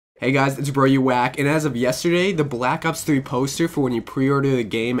Hey guys, it's bro you WACK, and as of yesterday, the Black Ops 3 poster for when you pre-order the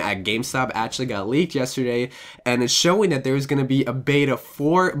game at GameStop actually got leaked yesterday, and it's showing that there's going to be a beta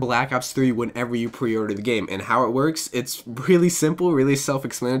for Black Ops 3 whenever you pre-order the game. And how it works, it's really simple, really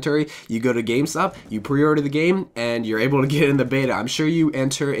self-explanatory. You go to GameStop, you pre-order the game, and you're able to get in the beta. I'm sure you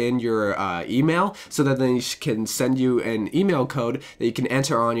enter in your email so that they can send you an email code that you can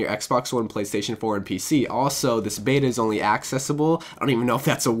enter on your Xbox One, PlayStation 4, and PC. Also, this beta is only accessible, I don't even know if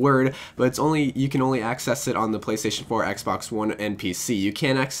that's a word, but you can only access it on the PlayStation 4, Xbox One, and PC. You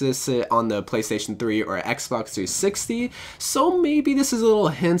can't access it on the PlayStation 3 or Xbox 360, so maybe this is a little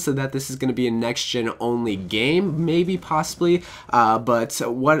hint that this is going to be a next-gen only game, maybe, possibly, but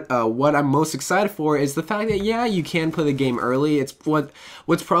what I'm most excited for is the fact that, yeah, you can play the game early. It's probably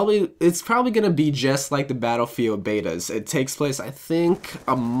going to be just like the Battlefield betas. It takes place, I think,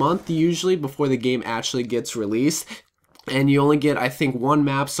 a month usually before the game actually gets released. And you only get, I think, one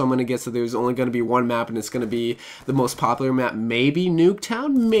map, so I'm going to guess that there's only going to be one map, and it's going to be the most popular map, maybe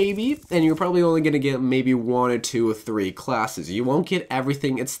Nuketown, maybe, and you're probably only going to get maybe 1 or 2 or 3 classes. You won't get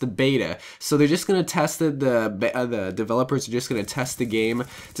everything, it's the beta, so they're just going to test it, the developers are just going to test the game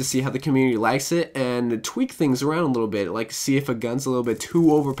to see how the community likes it, and tweak things around a little bit, like see if a gun's a little bit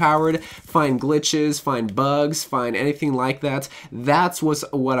too overpowered, find glitches, find bugs, find anything like that. That's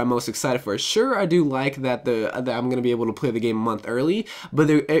what I'm most excited for. Sure, I do like that I'm going to be able to play the game a month early, but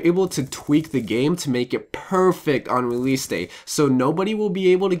they're able to tweak the game to make it perfect on release day, so nobody will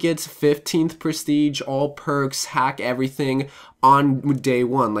be able to get 15th prestige, all perks, hack everything on day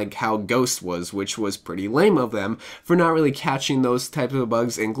one, like how Ghost was, which was pretty lame of them for not really catching those types of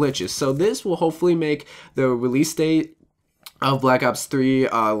bugs and glitches. So this will hopefully make the release date of Black Ops 3,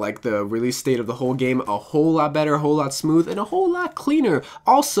 like the release date of the whole game, a whole lot better, a whole lot smooth, and a whole lot cleaner.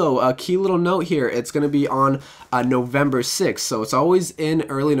 Also, a key little note here, it's going to be on November 6th, so it's always in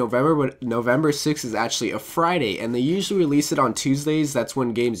early November, but November 6th is actually a Friday, and they usually release it on Tuesdays. That's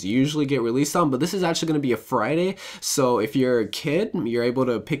when games usually get released on, but this is actually going to be a Friday, so if you're a kid, you're able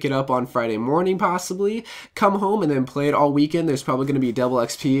to pick it up on Friday morning, possibly, come home, and then play it all weekend. There's probably going to be double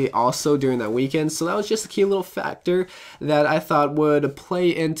XP also during that weekend, so that was just a key little factor that I thought would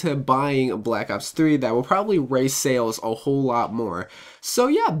play into buying Black Ops 3 that will probably raise sales a whole lot more. So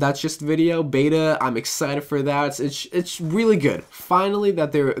yeah, that's just the video. Beta, I'm excited for that. It's really good. Finally,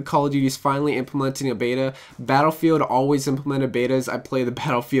 that Call of Duty's finally implementing a beta. Battlefield always implemented betas. I played the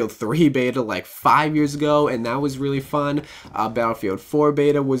Battlefield 3 beta like 5 years ago, and that was really fun. Battlefield 4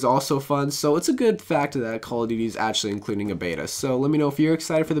 beta was also fun, so it's a good fact that Call of Duty is actually including a beta. So let me know if you're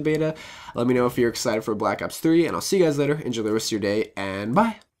excited for the beta. Let me know if you're excited for Black Ops 3, and I'll see you guys later. Enjoy the rest of your day, and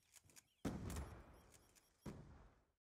bye!